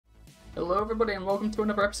Hello everybody and welcome to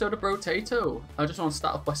another episode of Brotato. I just want to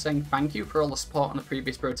start off by saying thank you for all the support on the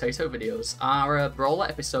previous Brotato videos. Our Brawler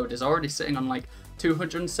episode is already sitting on like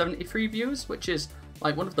 273 views, which is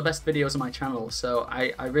like one of the best videos on my channel, so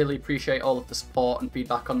I really appreciate all of the support and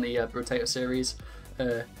feedback on the Brotato series.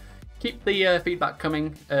 Keep the feedback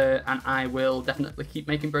coming and I will definitely keep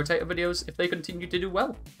making Brotato videos if they continue to do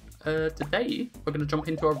well. Today we're going to jump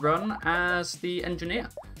into a run as the Engineer.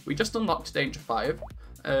 We just unlocked Danger 5.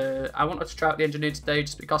 I wanted to try out the Engineer today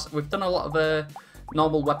just because we've done a lot of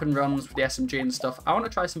normal weapon runs with the SMG and stuff. I want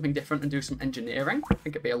to try something different and do some engineering. I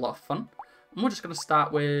think it'd be a lot of fun. And we're just going to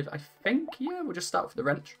start with, I think, yeah, we'll just start with the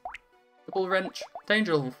wrench. Double wrench,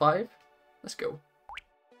 danger level 5. Let's go.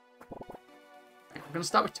 Right, we're going to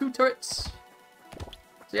start with 2 turrets.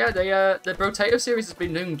 So yeah, the Brotato series has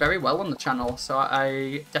been doing very well on the channel, so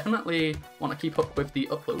I definitely want to keep up with the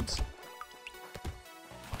uploads.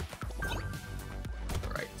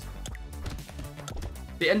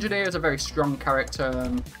 The Engineer is a very strong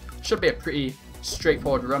character. Should be a pretty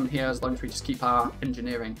straightforward run here as long as we just keep our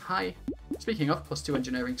engineering high. Speaking of, +2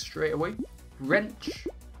 engineering straight away. Wrench.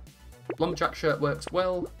 Lumberjack shirt works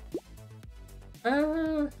well.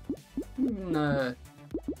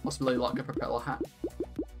 Possibly like a propeller hat.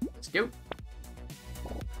 Let's go.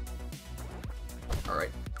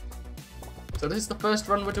 Alright. So this is the first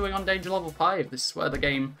run we're doing on Danger Level 5. This is where the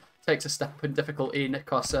game takes a step up in difficulty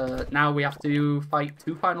because now we have to fight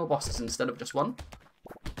 2 final bosses instead of just 1.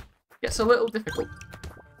 Gets a little difficult,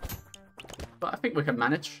 but I think we can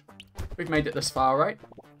manage. We've made it this far, right?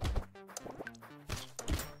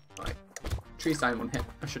 Right, trees down 1 hit.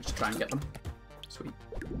 I should just try and get them. Sweet.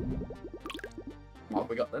 What have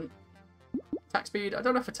we got then? Attack speed. I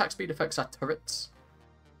don't know if attack speed affects our turrets.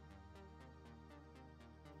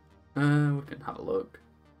 We can have a look.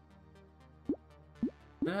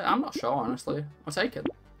 I'm not sure, honestly. I'll take it.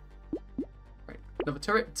 Right, another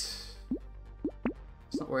turret.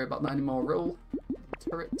 Let's not worry about that anymore. Roll.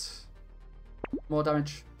 Turret. More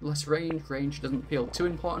damage, less range. Range doesn't feel too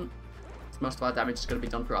important. Most of our damage is going to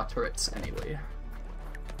be done through our turrets anyway.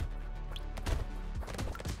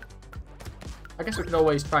 I guess we could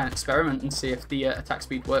always try and experiment and see if the attack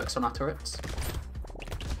speed works on our turrets.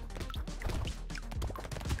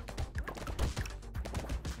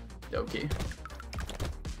 Okay.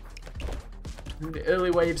 The early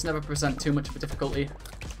waves never present too much of a difficulty.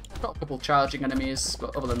 Got a couple charging enemies,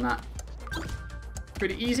 but other than that,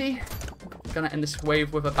 pretty easy. Gonna end this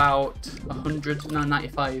wave with about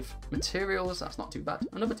 195 materials. That's not too bad.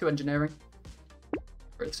 Another 2 engineering.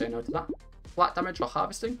 Really say no to that. Flat damage or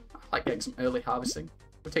harvesting. I like getting some early harvesting.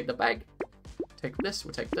 We'll take the bag. Take this.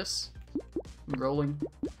 We'll take this. I'm rolling.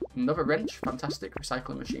 Another wrench. Fantastic.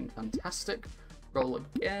 Recycling machine. Fantastic. Roll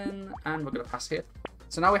again, and we're gonna pass here.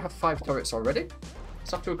 So now we have 5 turrets already.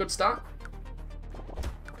 It's off to a good start.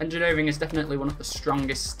 Engineering is definitely one of the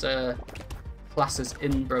strongest classes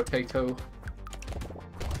in Brotato.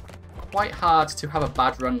 Quite hard to have a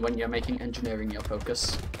bad run when you're making engineering your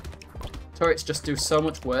focus. Turrets just do so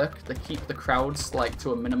much work. They keep the crowds like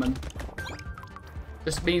to a minimum.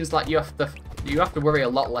 Just means like you have to worry a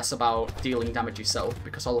lot less about dealing damage yourself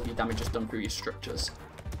because all of your damage is done through your structures.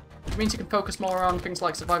 Which means you can focus more on things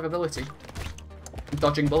like survivability.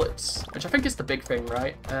 Dodging bullets, which I think is the big thing,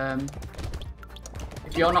 right?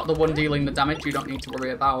 If you're not the one dealing the damage, you don't need to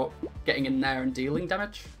worry about getting in there and dealing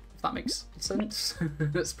damage, if that makes sense.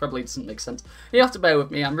 This probably doesn't make sense. You have to bear with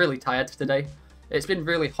me, I'm really tired today. It's been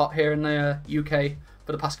really hot here in the UK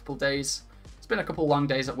for the past couple of days. It's been a couple long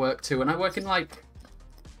days at work too, and I work in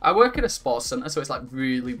a sports centre, so it's like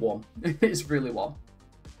really warm. It's really warm.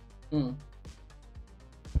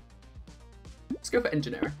 Let's go for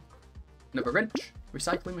engineering. Another wrench.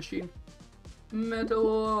 Recycling machine. Metal.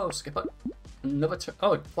 Oh, skip it. Another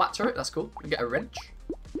flat turret. That's cool. We get a wrench.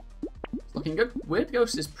 It's looking good. Weird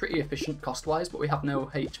Ghost is pretty efficient cost-wise, but we have no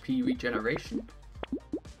HP regeneration.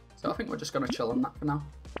 So I think we're just going to chill on that for now.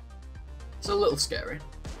 It's a little scary.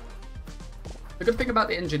 The good thing about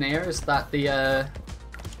the Engineer is that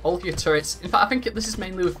all of your turrets, in fact I think this is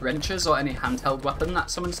mainly with wrenches or any handheld weapon that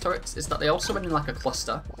summons turrets, is that they all summon in like a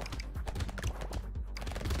cluster.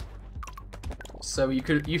 So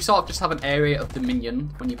you sort of just have an area of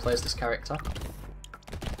dominion when you play as this character.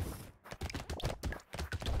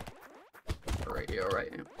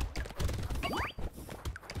 Alright.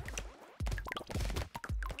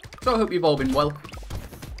 So I hope you've all been well.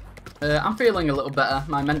 I'm feeling a little better.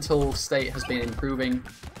 My mental state has been improving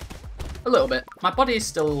a little bit. My body is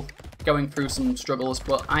still going through some struggles,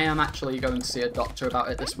 but I am actually going to see a doctor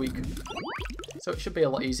about it this week. So it should be a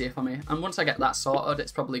lot easier for me. And once I get that sorted,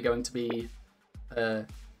 it's probably going to be a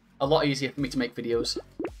lot easier for me to make videos.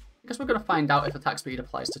 I guess we're going to find out if attack speed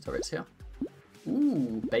applies to turrets here.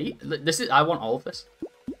 Ooh, bait. I want all of this.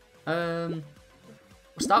 We'll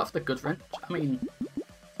start with the good wrench. I mean,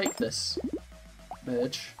 take this.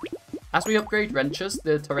 Merge. As we upgrade wrenches,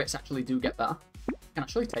 the turrets actually do get better. I can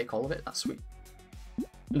actually take all of it. That's sweet.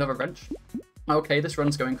 Another wrench. Okay, this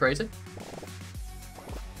run's going crazy.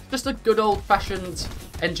 Just a good old-fashioned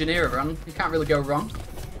engineer run. You can't really go wrong.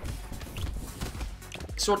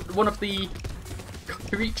 So one of the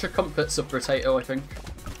creature comforts of Brotato, I think.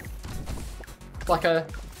 Like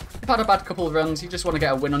you've had a bad couple of runs, you just want to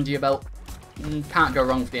get a win under your belt. Can't go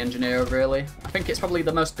wrong with the engineer, really. I think it's probably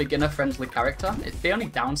the most beginner-friendly character. The only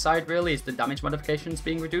downside, really, is the damage modifications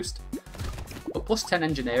being reduced. But plus 10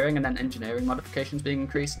 engineering and then engineering modifications being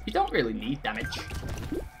increased, you don't really need damage.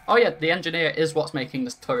 Oh yeah, the engineer is what's making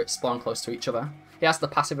the turrets spawn close to each other. He has the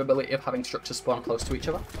passive ability of having structures spawn close to each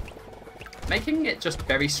other, making it just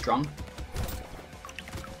very strong.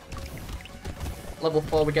 Level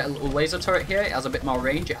 4, we get a little laser turret here. It has a bit more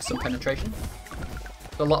range, it has some penetration.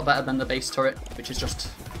 It's a lot better than the base turret, which is just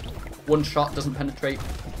one shot, doesn't penetrate,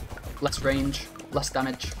 less range, less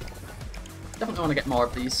damage. Definitely want to get more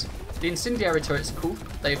of these. The incendiary turrets are cool.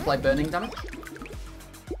 They apply burning damage.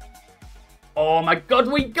 Oh my god,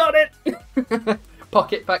 we got it!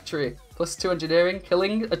 Pocket Factory. Plus 2 engineering.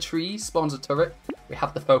 Killing a tree spawns a turret. We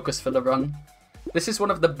have the focus for the run. This is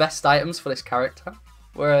one of the best items for this character.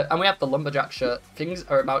 And we have the lumberjack shirt. Things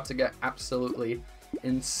are about to get absolutely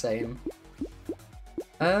insane.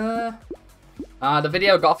 The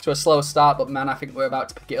video got off to a slow start, but man, I think we're about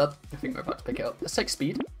to pick it up. Let's take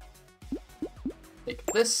speed. Take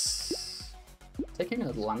this. Taking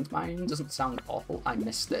a landmine doesn't sound awful. I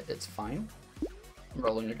missed it. It's fine. I'm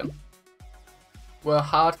rolling again. We're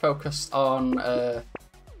hard focused on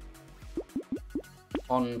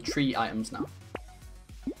tree items now.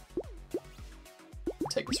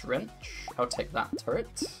 Take this wrench. I'll take that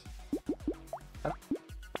turret. Okay.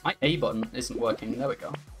 My A button isn't working. There we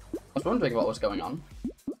go. I was wondering what was going on.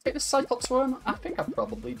 Take this Cyclops worm. I think I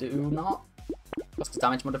probably do not. Plus the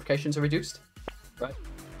damage modifications are reduced. Right.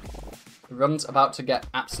 The run's about to get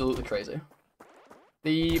absolutely crazy.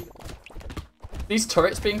 These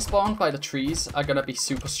turrets being spawned by the trees are going to be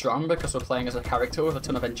super strong because we're playing as a character with a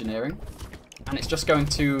ton of engineering. And it's just going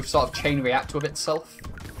to sort of chain react with itself,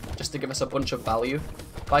 just to give us a bunch of value,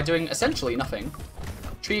 by doing essentially nothing.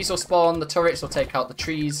 Trees will spawn, the turrets will take out the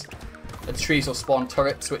trees will spawn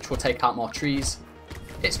turrets, which will take out more trees.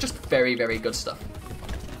 It's just very, very good stuff.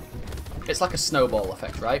 It's like a snowball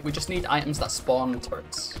effect, right? We just need items that spawn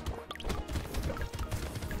turrets.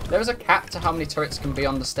 There is a cap to how many turrets can be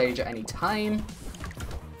on the stage at any time.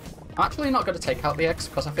 I'm actually not going to take out the eggs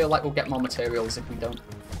because I feel like we'll get more materials if we don't.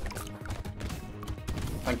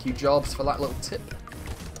 Thank you, Jobs, for that little tip.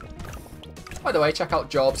 By the way, check out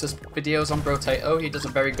Jobs' videos on Brotato. He does a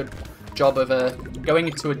very good job of going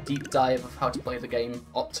into a deep dive of how to play the game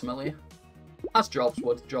optimally. As Jobs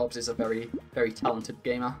would. Jobs is a very, very talented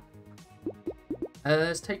gamer.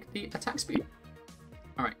 Let's take the attack speed.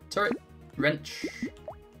 Alright, turret, wrench,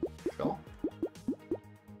 sure.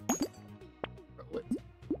 Roll it.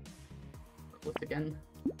 Roll it again.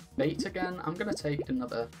 Bait again. I'm going to take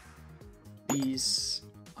another these.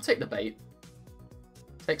 I'll take the bait.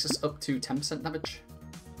 Takes us up to 10% damage,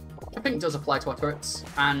 which I think does apply to our turrets,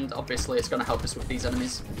 and obviously it's going to help us with these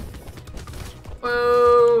enemies.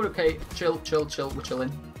 Whoa, okay, chill, we're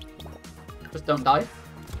chilling. Just don't die.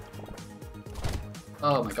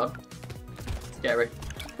 Oh my god. Scary.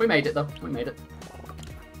 We made it though, we made it.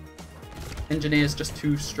 Engineer's just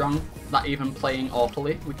too strong, not even playing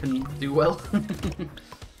awfully, we can do well.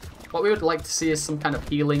 What we would like to see is some kind of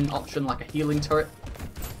healing option, like a healing turret.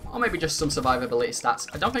 Or maybe just some survivability stats.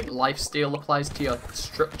 I don't think lifesteal applies to your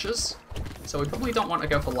structures, so we probably don't want to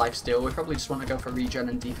go for lifesteal, we probably just want to go for regen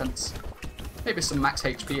and defense. Maybe some max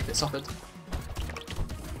HP if it's offered.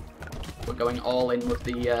 We're going all in with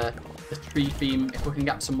the tree theme. If we can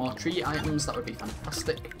get some more tree items, that would be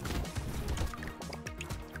fantastic.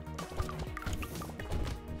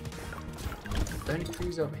 Are there any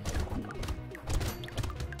trees over here? No.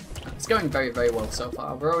 It's going very, very well so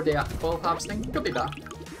far. We're already at 12 harvesting. Could be better.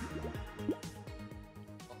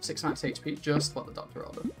 6 max HP, just what the doctor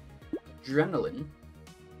ordered. Adrenaline.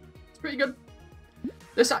 It's pretty good.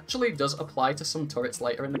 This actually does apply to some turrets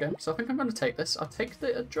later in the game, so I think I'm going to take this. I'll take the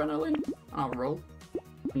adrenaline, and I'll roll.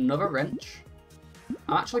 Another wrench.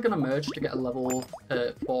 I'm actually going to merge to get a level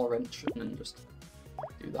 4 wrench, and then just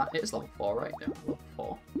do that. It is level 4, right? Yeah, level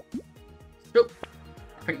 4. Cool.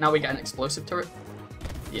 I think now we get an explosive turret.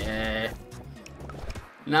 Yeah.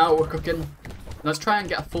 Now we're cooking. Let's try and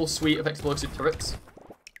get a full suite of explosive turrets.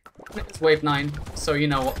 It's wave 9, so you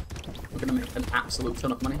know what? We're going to make an absolute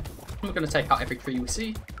ton of money. And we're going to take out every tree we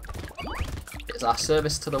see. It's our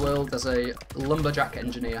service to the world as a lumberjack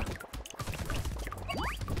engineer.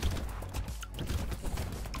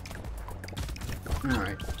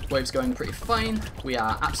 Alright, wave's going pretty fine. We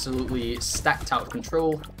are absolutely stacked out of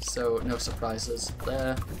control, so no surprises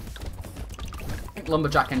there. I think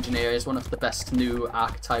lumberjack engineer is one of the best new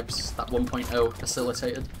archetypes that 1.0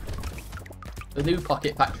 facilitated. The new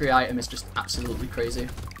pocket factory item is just absolutely crazy.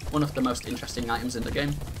 One of the most interesting items in the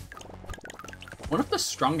game. One of the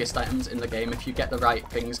strongest items in the game if you get the right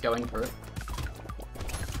things going for it.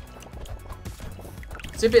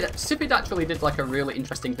 Sipid actually did like a really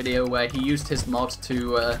interesting video where he used his mod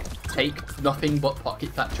to take nothing but pocket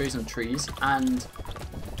factories and trees, and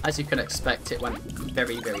as you can expect, it went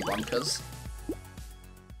very, very bonkers.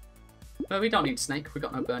 But we don't need snake, we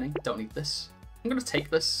got no burning, don't need this. I'm gonna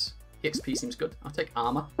take this. EXP seems good. I'll take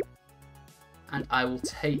armor. And I will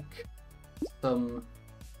take some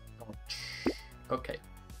dodge. Okay.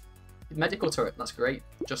 Medical turret, that's great.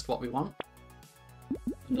 Just what we want.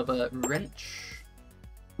 Another wrench.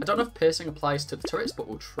 I don't know if piercing applies to the turrets, but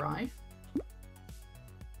we'll try.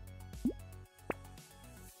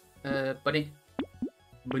 Bunny.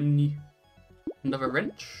 Another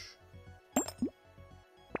wrench.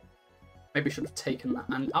 Maybe I should have taken that,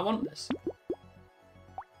 and I want this.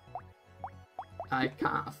 I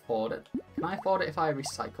can't afford it. Can I afford it if I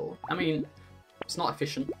recycle? I mean, it's not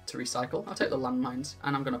efficient to recycle. I'll take the landmines,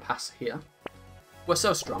 and I'm going to pass here. We're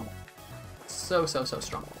so strong. So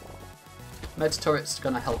strong. Med turret's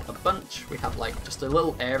going to help a bunch. We have like just a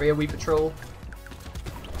little area we patrol.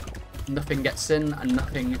 Nothing gets in and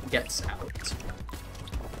nothing gets out.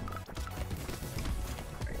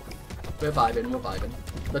 We're vibing, we're vibing.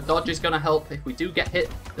 The dodge is going to help. If we do get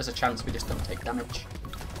hit, there's a chance we just don't take damage.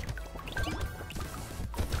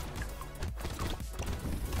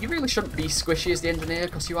 You really shouldn't be squishy as the engineer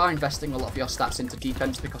because you are investing a lot of your stats into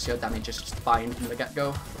defense because your damage is just fine from the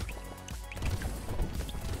get-go.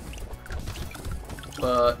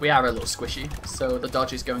 But we are a little squishy, so the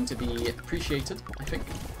dodge is going to be appreciated, I think.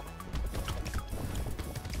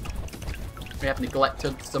 We have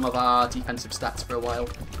neglected some of our defensive stats for a while.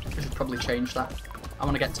 We should probably change that. I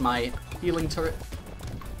want to get to my healing turret.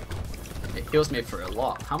 It heals me for a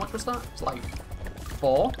lot. How much was that? It's like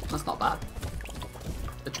 4? That's not bad.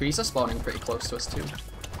 The trees are spawning pretty close to us too.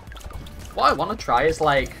 What I want to try is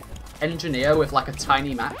like engineer with like a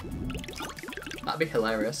tiny map. That'd be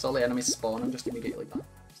hilarious. All the enemies spawn and just immediately die.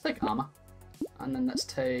 Let's take armor. And then let's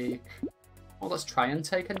take... Well, let's try and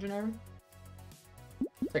take engineering.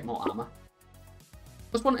 Take more armor.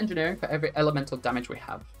 +1 engineering for every elemental damage we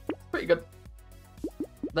have. Pretty good.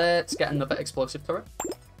 Let's get another explosive turret.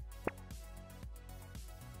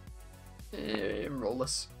 Roll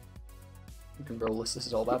this. You can roll this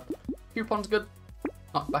is all bad. Coupon's good.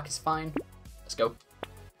 Knockback is fine. Let's go.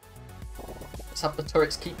 Let's have the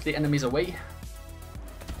turrets keep the enemies away.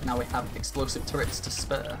 Now we have explosive turrets to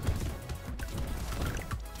spare.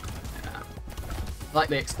 Yeah. I like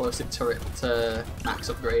the explosive turret max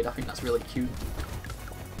upgrade. I think that's really cute.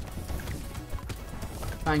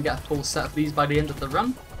 Try and get a full set of these by the end of the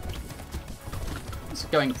run. It's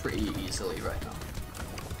going pretty easily right now.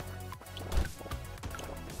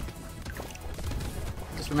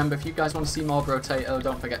 Just remember, if you guys want to see more Brotato,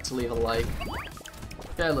 don't forget to leave a like.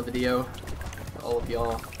 Share the video for all of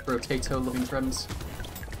your Brotato loving friends.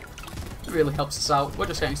 It really helps us out. We're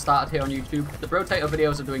just getting started here on YouTube. The Brotato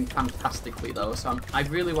videos are doing fantastically though, so I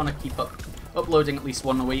really want to keep uploading at least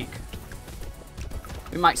one a week.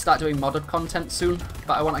 We might start doing modded content soon,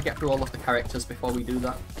 but I want to get through all of the characters before we do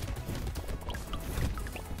that.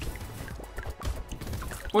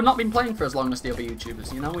 We've not been playing for as long as the other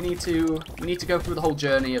YouTubers, you know. We need to go through the whole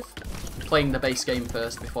journey of playing the base game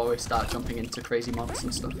first before we start jumping into crazy mods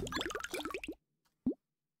and stuff.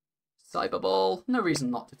 Cyberball, no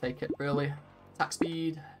reason not to take it really. Attack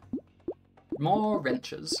speed, more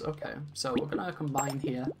wrenches. Okay, so we're gonna combine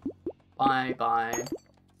here. Bye.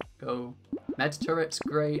 Go. Med turret's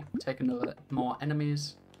great. Take another more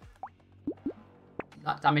enemies.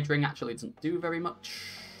 That damage ring actually doesn't do very much.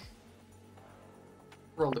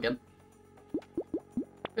 Roll again.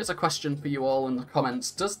 Here's a question for you all in the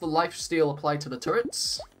comments. Does the lifesteal apply to the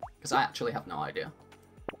turrets? Because I actually have no idea.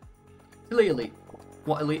 Really elite.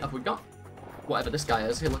 What elite have we got? Whatever this guy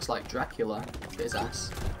is, he looks like Dracula. His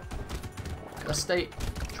ass. Let's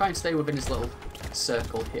try and stay within his little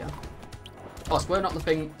circle here. Of course, we're not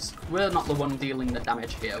the one dealing the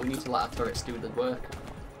damage here. We need to let our turrets do the work.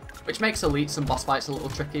 Which makes elites and boss fights a little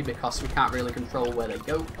tricky because we can't really control where they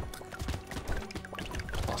go.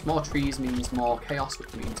 Of course, course, more trees means more chaos,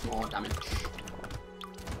 which means more damage.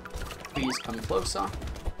 Please come closer,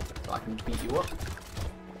 so I can beat you up.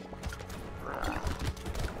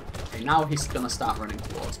 Okay, now he's gonna start running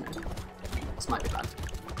towards me. This might be bad.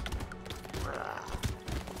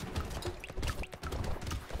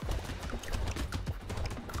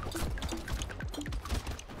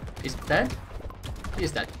 He's dead? He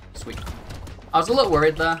is dead. Sweet. I was a little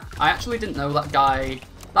worried there. I actually didn't know that guy...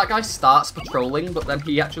 That guy starts patrolling, but then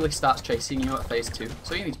he actually starts chasing you at phase 2.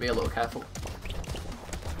 So you need to be a little careful.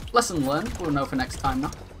 Lesson learned. We'll know for next time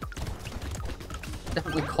now.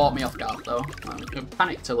 Definitely caught me off guard though. I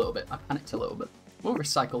panicked a little bit. Oh,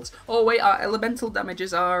 recycled. Oh wait, our elemental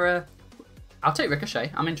damages are... I'll take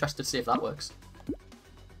Ricochet. I'm interested to see if that works.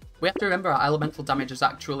 We have to remember our elemental damage is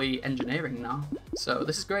actually engineering now. So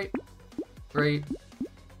this is great. Great.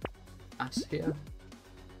 Nice here.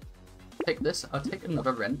 Take this. I'll take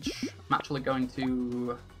another wrench. I'm actually going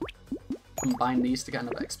to combine these to get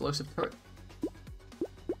another explosive turret.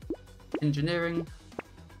 Engineering.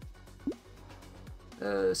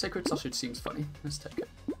 Sacred sausage seems funny. Let's take it.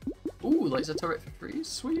 Ooh, laser turret for free.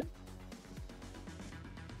 Sweet.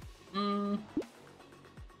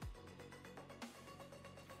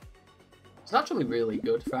 It's actually really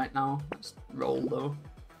good right now. Let's roll though.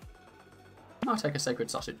 I'll take a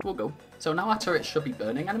sacred sausage. We'll go. So now our turrets should be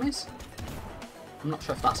burning enemies. I'm not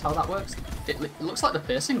sure if that's how that works. It looks like the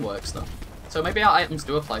piercing works though. So maybe our items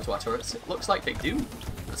do apply to our turrets. It looks like they do.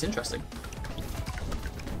 That's interesting.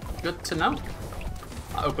 Good to know.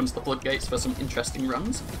 That opens the floodgates for some interesting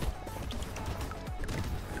runs.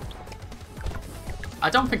 I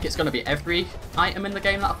don't think it's going to be every item in the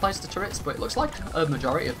game that applies to turrets, but it looks like a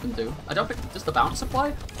majority of them do. I don't think... Does the bounce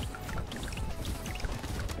apply?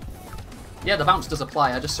 Yeah, the bounce does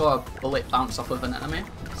apply. I just saw a bullet bounce off of an enemy,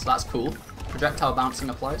 so that's cool. Projectile bouncing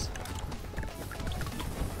applies.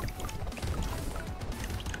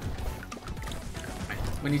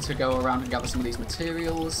 We need to go around and gather some of these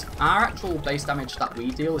materials. Our actual base damage that we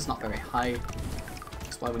deal is not very high.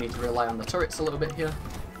 That's why we need to rely on the turrets a little bit here.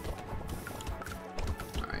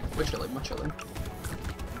 Alright, we're chilling, we're chilling.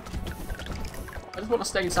 I just want to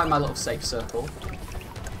stay inside my little safe circle.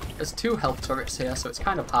 There's 2 health turrets here, so it's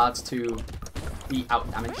kind of hard to be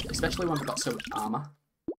out-damaged, especially when we've got so much armor.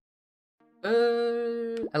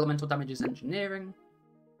 Elemental damage is engineering.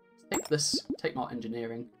 Take this, take more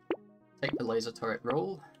engineering. Take the laser turret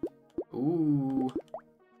roll. Ooh.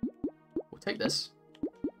 We'll take this.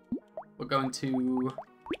 We're going to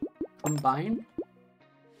combine,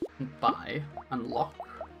 and buy, and lock.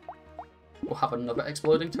 We'll have another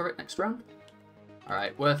exploding turret next round.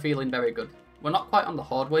 Alright, we're feeling very good. We're not quite on the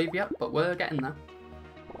Horde wave yet, but we're getting there.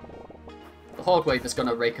 The Horde wave is going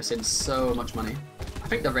to rake us in so much money. I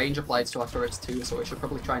think the range applies to our turrets too, so we should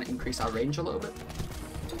probably try and increase our range a little bit.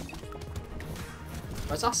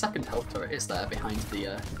 Where's our second health turret? It's there behind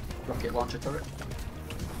the rocket launcher turret.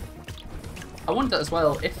 I wonder as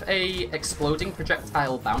well, if a exploding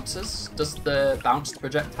projectile bounces, does the bounced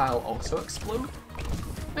projectile also explode?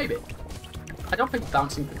 Maybe. I don't think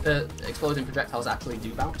exploding projectiles actually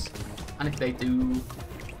do bounce. And if they do,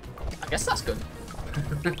 I guess that's good.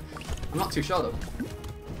 I'm not too sure though.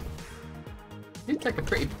 You did take a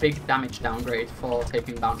pretty big damage downgrade for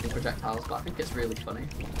taking bouncing projectiles, but I think it's really funny.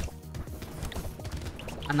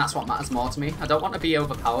 And that's what matters more to me. I don't want to be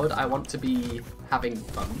overpowered, I want to be having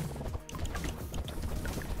fun.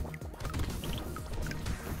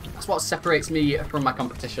 That's what separates me from my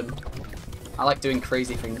competition. I like doing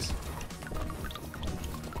crazy things.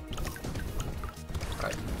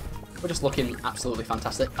 Right. We're just looking absolutely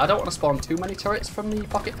fantastic. I don't want to spawn too many turrets from the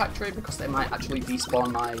Pocket Factory because they might actually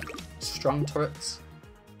despawn my strong turrets.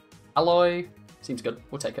 Alloy seems good.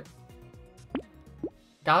 We'll take it.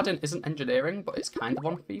 Garden isn't engineering, but it's kind of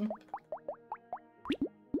on theme.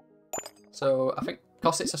 So I think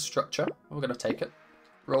because it's a structure, we're going to take it.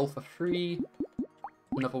 Roll for free.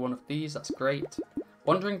 Another one of these, that's great.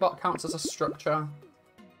 Wandering Bot counts as a structure. I'm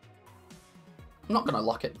not going to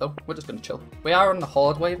lock it though, we're just going to chill. We are on the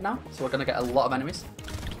Horde wave now, so we're going to get a lot of enemies.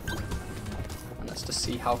 And let's just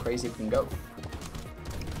see how crazy we can go.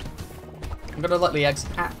 I'm going to let the eggs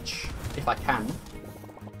hatch, if I can.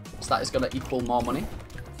 So that is going to equal more money.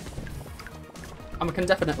 And we can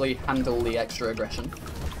definitely handle the extra aggression.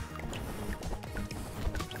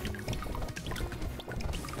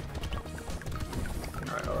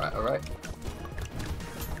 Alright, alright, alright.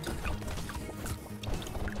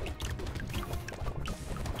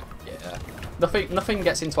 Yeah. Nothing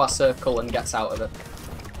gets into our circle and gets out of it.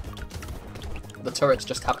 The turrets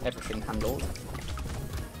just have everything handled.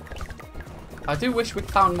 I do wish we'd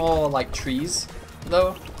found more, like, trees,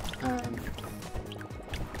 though.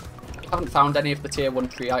 Haven't found any of the tier 1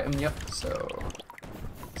 tree item yet, so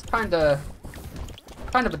it's kind of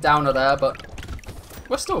a downer there, but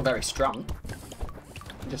we're still very strong.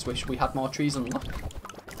 I just wish we had more trees and luck.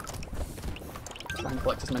 Try and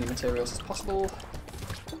collect as many materials as possible.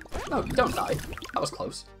 No, don't die. That was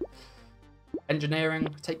close. Engineering,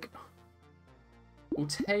 we'll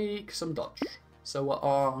take some dodge. So we're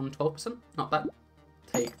on 12%, not bad.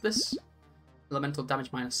 Take this. Elemental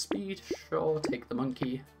damage minus speed, sure. Take the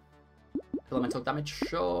monkey. Elemental damage,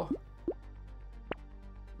 sure.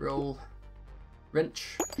 Roll.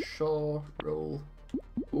 Wrench, sure. Roll.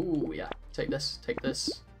 Ooh, yeah. Take this, take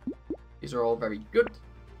this. These are all very good.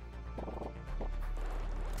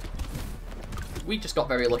 We just got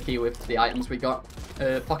very lucky with the items we got.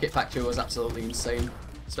 Pocket Factory was absolutely insane,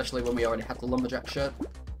 especially when we already had the Lumberjack shirt.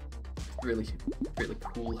 Really, really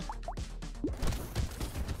cool.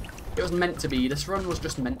 It was meant to be. This run was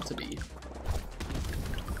just meant to be.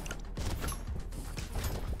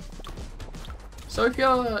 So if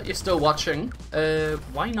you're still watching,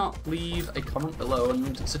 why not leave a comment below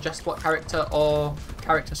and suggest what character or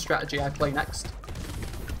character strategy I play next?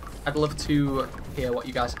 I'd love to hear what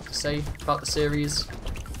you guys have to say about the series,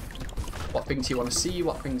 what things you want to see,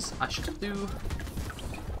 what things I should do.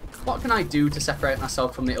 What can I do to separate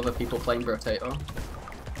myself from the other people playing Brotato?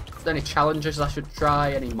 Is there any challenges I should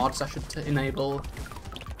try, any mods I should enable?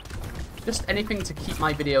 Just anything to keep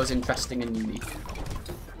my videos interesting and unique.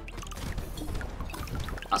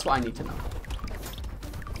 That's what I need to know.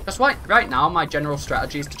 Because right now, my general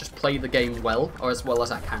strategy is to just play the game well, or as well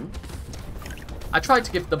as I can. I try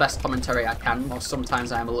to give the best commentary I can, while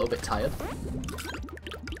sometimes I am a little bit tired.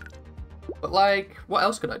 But like, what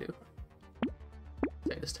else could I do?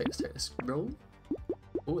 Take this, take this, take this. Roll.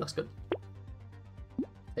 Ooh, that's good.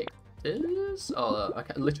 Take this. Oh, I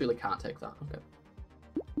literally can't take that. Okay.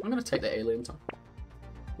 I'm gonna take the alien top.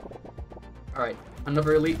 Alright,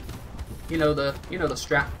 another elite. You know the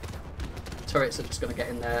strat. Turrets are just gonna get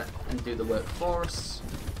in there and do the work for us.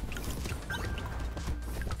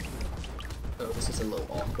 So this is a little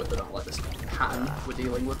awkward. I don't like this pattern we're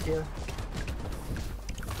dealing with here.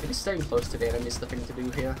 Maybe staying close to the enemy is the thing to do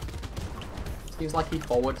here. Seems like he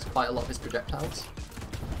forwards quite a lot of his projectiles.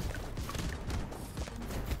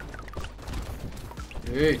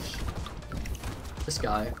 Yeesh. This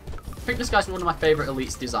guy. I think this guy's one of my favourite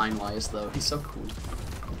elites design-wise, though. He's so cool.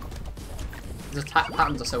 His attack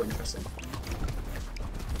patterns are so interesting.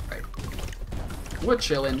 Right. We're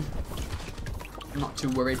chilling. I'm not too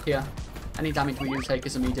worried here. Any damage we do take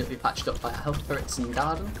is immediately patched up by health turrets and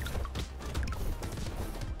garden.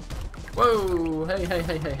 Whoa! Hey, hey,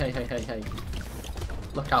 hey, hey, hey, hey, hey, hey.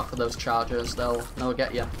 Look out for those chargers, they'll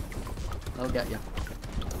get you. They'll get you.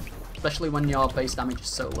 Especially when your base damage is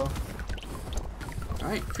so low.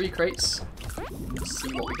 Alright, 3 crates. Let's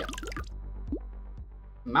see what we get.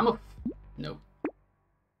 Mammoth. No.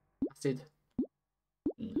 Acid.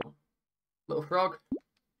 No. Little frog.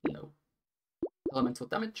 No. Elemental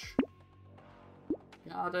damage.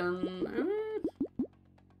 Garden.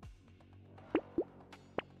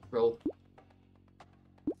 Roll.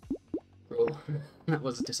 Roll. That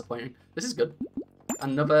was disappointing. This is good.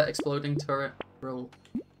 Another exploding turret. Roll.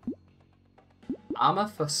 Armor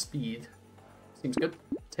for speed. Seems good.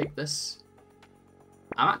 Take this.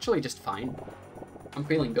 I'm actually just fine. I'm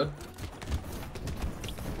feeling good.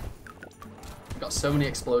 We've got so many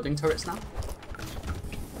exploding turrets now.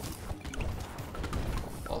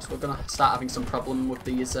 Also, we're gonna start having some problem with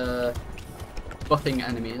these buffing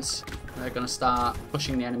enemies. They're gonna start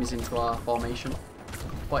pushing the enemies into our formation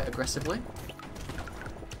quite aggressively.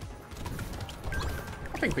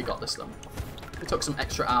 I think we got this though. We took some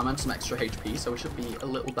extra armor and some extra HP, so we should be a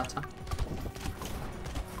little better.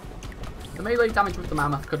 The melee damage with the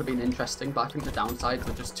mammoth could have been interesting, but I think the downsides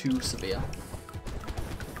were just too severe.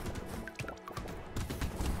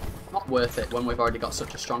 Not worth it when we've already got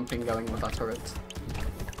such a strong thing going with our turrets.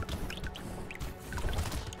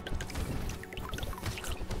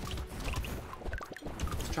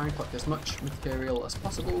 Let's try and collect as much material as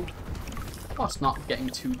possible, whilst not getting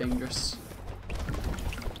too dangerous.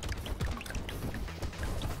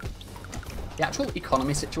 The actual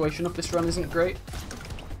economy situation of this run isn't great.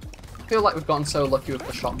 I feel like we've gotten so lucky with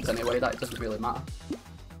the shops anyway that it doesn't really matter.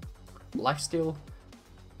 Lifesteal.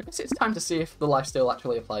 I guess it's time to see if the lifesteal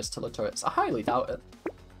actually applies to the turrets. I highly doubt it.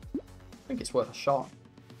 I think it's worth a shot.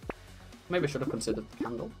 Maybe I should have considered the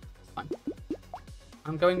candle. It's fine.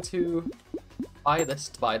 I'm going to buy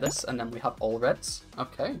this, and then we have all reds.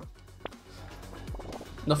 Okay.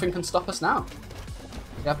 Nothing can stop us now.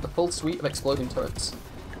 We have the full suite of exploding turrets.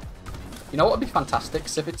 You know what would be fantastic?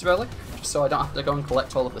 Sivit's Relic, just so I don't have to go and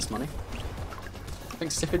collect all of this money.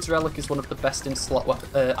 think Sifid's Relic is one of the best in slot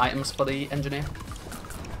items for the Engineer.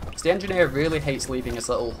 Because the Engineer really hates leaving his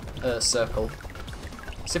little circle.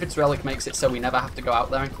 Sifid's Relic makes it so we never have to go out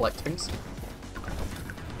there and collect things.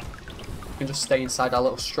 We can just stay inside our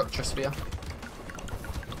little structure sphere.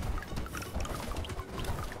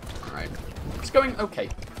 Alright. It's going okay.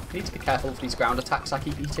 Need to be careful of these ground attacks I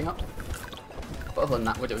keep eating up. But other than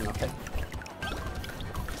that, we're doing okay.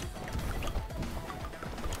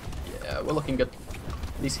 Yeah, we're looking good.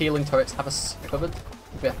 These healing turrets have us covered.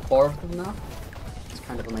 We have 4 of them now. It's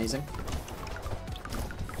kind of amazing.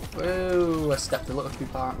 Whoa, I stepped a little too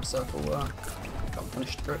far out of my circle. Got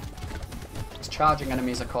punished for it. These charging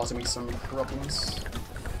enemies are causing me some problems.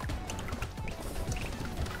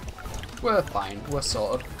 We're fine. We're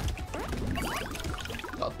sorted.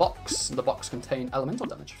 Got a box. The box contained elemental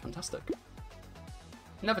damage. Fantastic.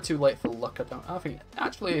 Never too late for luck, I think.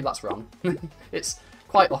 Actually, that's wrong. It's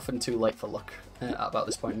quite often too late for luck at about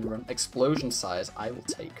this point in the run. Explosion size, I will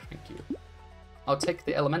take. Thank you. I'll take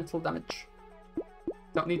the elemental damage.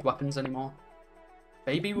 Don't need weapons anymore.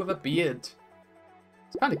 Baby with a beard.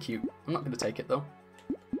 It's kind of cute. I'm not going to take it, though.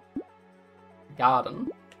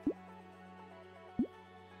 Garden.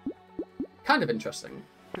 Kind of interesting.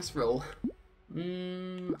 Let's roll.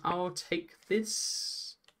 I'll take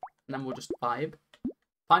this. And then we'll just vibe.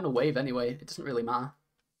 Final wave anyway, it doesn't really matter.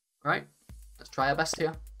 Right, let's try our best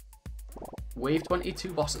here. Wave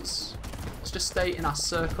 22 bosses. Let's just stay in our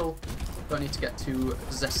circle. Don't need to get too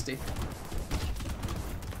zesty.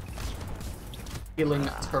 Healing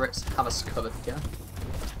turrets have us covered here.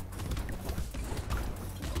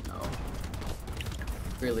 No.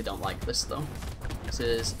 Really don't like this though. This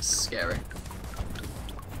is scary.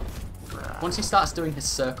 Once he starts doing his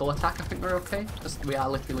circle attack, I think we're okay. Because we are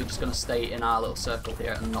literally just going to stay in our little circle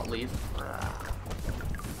here and not leave.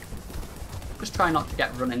 Just try not to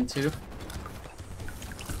get run into.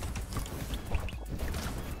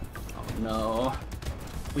 Oh no.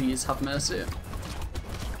 Please have mercy.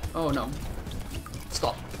 Oh no.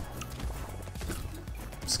 Stop.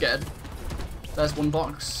 I'm scared. There's one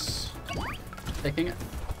box. Taking it.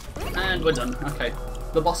 And we're done. Okay.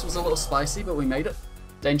 The boss was a little spicy, but we made it.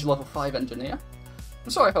 Danger level 5 Engineer.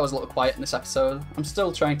 I'm sorry if I was a little quiet in this episode. I'm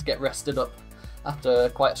still trying to get rested up after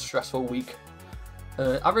quite a stressful week.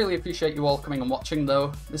 I really appreciate you all coming and watching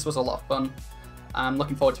though. This was a lot of fun. I'm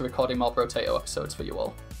looking forward to recording more Brotato episodes for you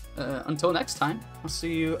all. Until next time, I'll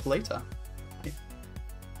see you later.